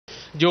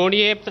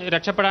ജോണിയെ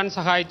രക്ഷപ്പെടാൻ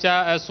സഹായിച്ച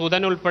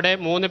സുധൻ ഉൾപ്പെടെ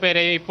 3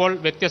 പേരെയും ഇപ്പോൾ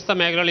വ്യത്യസ്ത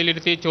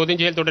മേഖലകളിലിരുത്തി ചോദ്യം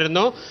ചെയ്യൽ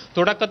തുടരുന്നു.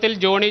 തുടക്കത്തിൽ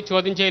ജോണി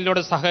ചോദ്യം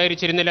ചെയ്യലിനോട്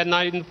സഹകരിച്ചിരുന്നില്ല,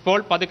 എന്നാൽ ഇപ്പോൾ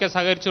പതുക്കെ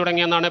സഹകരിച്ചു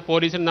തുടങ്ങിയെന്നാണ്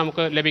പോലീസിൽ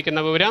നമുക്ക്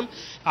ലഭിക്കുന്ന വിവരം.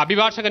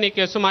 അഭിഭാഷകൻ ഈ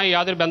കേസുമായി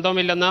യാതൊരു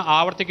ബന്ധവുമില്ലെന്ന്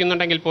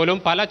ആവർത്തിക്കുന്നുണ്ടെങ്കിൽ പോലും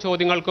പല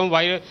ചോദ്യങ്ങൾക്കും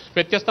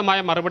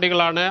വ്യത്യസ്തമായ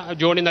മറുപടികളാണ്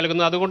ജോണി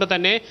നൽകുന്നത്. അതുകൊണ്ട്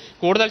തന്നെ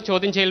കൂടുതൽ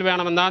ചോദ്യം ചെയ്യൽ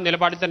വേണമെന്ന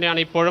നിലപാടിൽ തന്നെയാണ്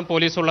ഇപ്പോഴും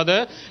പോലീസ് ഉള്ളത്.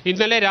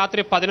 ഇന്നലെ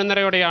രാത്രി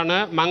 11:30യോടെയാണ്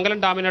മംഗലം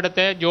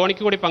ഡാമിനടുത്ത്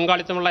ജോണിക്ക് കൂടി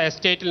പങ്കാളിത്തമുള്ള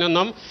എസ്റ്റേറ്റിൽ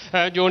നിന്നും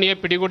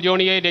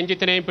ജോണിയെ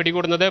രഞ്ജിത്തിനെയും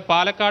പിടികൂടുന്നത്.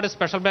 പാലക്കാട്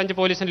സ്പെഷ്യൽ ബ്രാഞ്ച്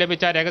പോലീസിന്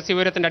ലഭിച്ച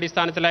രഹസ്യവിവരത്തിന്റെ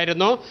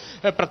അടിസ്ഥാനത്തിലായിരുന്നു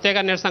പ്രത്യേക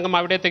അന്വേഷണ സംഘം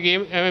അവിടെ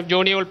എത്തുകയും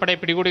ജോണിയെ ഉൾപ്പെടെ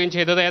പിടികൂടുകയും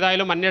ചെയ്തത്.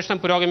 ഏതായാലും അന്വേഷണം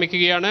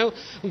പുരോഗമിക്കുകയാണ്.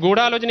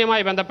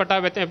 ഗൂഢാലോചനയുമായി ബന്ധപ്പെട്ട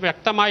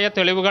വ്യക്തമായ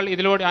തെളിവുകൾ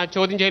ഇതിലൂടെ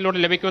ചോദ്യം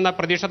ചെയ്യലിലൂടെ ലഭിക്കുമെന്ന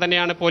പ്രതീക്ഷ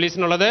തന്നെയാണ്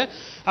പോലീസിനുള്ളത്.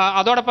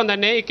 അതോടൊപ്പം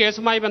തന്നെ ഈ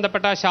കേസുമായി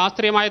ബന്ധപ്പെട്ട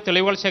ശാസ്ത്രീയമായ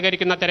തെളിവുകൾ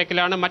ശേഖരിക്കുന്ന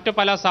തിരക്കിലാണ്. മറ്റു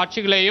പല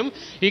സാക്ഷികളെയും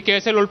ഈ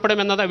കേസിൽ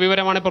ഉൾപ്പെടുമെന്ന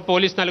വിവരമാണ് ഇപ്പോൾ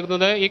പോലീസ്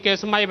നൽകുന്നത്. ഈ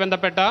കേസുമായി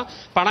ബന്ധപ്പെട്ട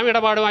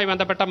പണമിടപാടുമായി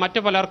ബന്ധപ്പെട്ട മറ്റു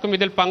പലർക്കും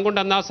ഇതിൽ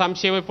പങ്കുണ്ടെന്ന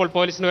സംശയം ഇപ്പോൾ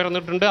പോലീസിന്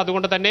ഉയർന്നിട്ടുണ്ട്.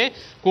 അതുകൊണ്ട് തന്നെ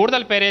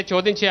കൂടുതൽ പേരെ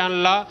ചോദ്യം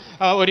ചെയ്യാനുള്ള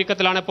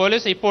ഒരുക്കത്തിലാണ്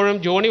പോലീസ്. ഇപ്പോഴും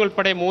ജോണി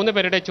ഉൾപ്പെടെ 3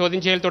 പേരുടെ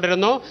ചോദ്യം ചെയ്യൽ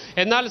തുടരുന്നു.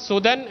 എന്നാൽ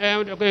സുധൻ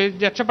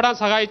രക്ഷപ്പെടാൻ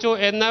സഹായിച്ചു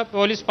എന്ന്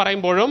പോലീസ്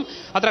പറയുമ്പോഴും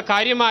അത്ര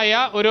കാര്യമായ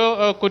ഒരു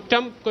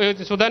കുറ്റം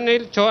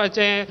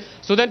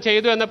സുധൻ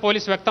ചെയ്തു എന്ന്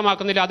പോലീസ്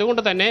വ്യക്തമാക്കുന്നില്ല.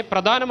 അതുകൊണ്ട് തന്നെ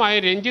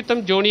പ്രധാനമായും രഞ്ജിത്തും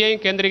ജോണിയെയും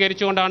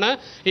കേന്ദ്രീകരിച്ചുകൊണ്ടാണ്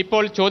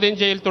ഇപ്പോൾ ചോദ്യം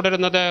ചെയ്യൽ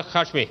തുടരുന്നത്.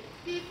 ഹാഷ്മി,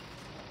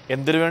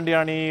 എന്തിനു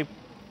വേണ്ടിയാണ് ഈ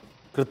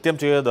കൃത്യം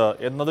ചെയ്തത്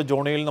എന്നത്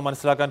ജോണിയിൽ നിന്ന്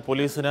മനസ്സിലാക്കാൻ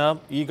പോലീസിന്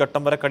ഈ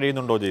ഘട്ടം വരെ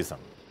കഴിയുന്നുണ്ടോ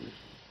ജെയ്സൺ?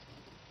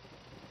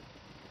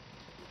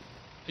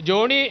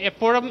 ജോണി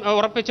എപ്പോഴും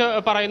ഉറപ്പിച്ച്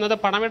പറയുന്നത്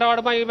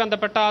പണമിടപാടുമായി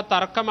ബന്ധപ്പെട്ട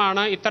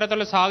തർക്കമാണ്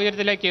ഇത്തരത്തിലുള്ള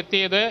സാഹചര്യത്തിലേക്ക്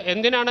എത്തിയത്.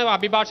 എന്തിനാണ്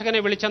അഭിഭാഷകനെ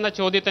വിളിച്ചെന്ന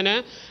ചോദ്യത്തിന്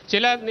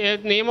ചില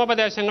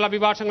നിയമോപദേശങ്ങൾ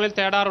അഭിഭാഷകങ്ങളിൽ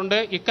തേടാറുണ്ട്.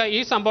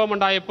 ഈ സംഭവം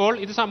ഉണ്ടായപ്പോൾ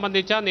ഇത്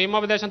സംബന്ധിച്ച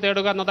നിയമോപദേശം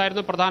തേടുക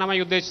എന്നതായിരുന്നു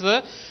പ്രധാനമായി ഉദ്ദേശിച്ചത്.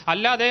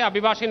 അല്ലാതെ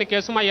അഭിഭാഷകന്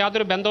കേസുമായി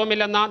യാതൊരു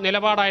ബന്ധവുമില്ലെന്ന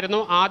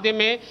നിലപാടായിരുന്നു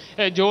ആദ്യമേ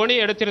ജോണി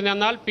എടുത്തിരുന്നത്.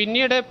 എന്നാൽ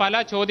പിന്നീട്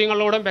പല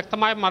ചോദ്യങ്ങളോടും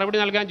വ്യക്തമായ മറുപടി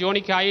നൽകാൻ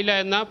ജോണിക്കായില്ല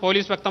എന്ന്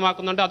പോലീസ്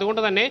വ്യക്തമാക്കുന്നുണ്ട്.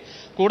 അതുകൊണ്ട് തന്നെ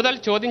കൂടുതൽ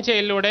ചോദ്യം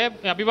ചെയ്യലിലൂടെ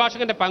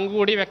അഭിഭാഷകന്റെ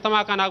പങ്കുകൂടി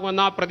വ്യക്തമാക്കാനാകുമെന്ന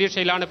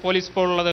പ്രതീക്ഷയിലാണ് പോലീസ് ഇപ്പോൾ ഉള്ളത്.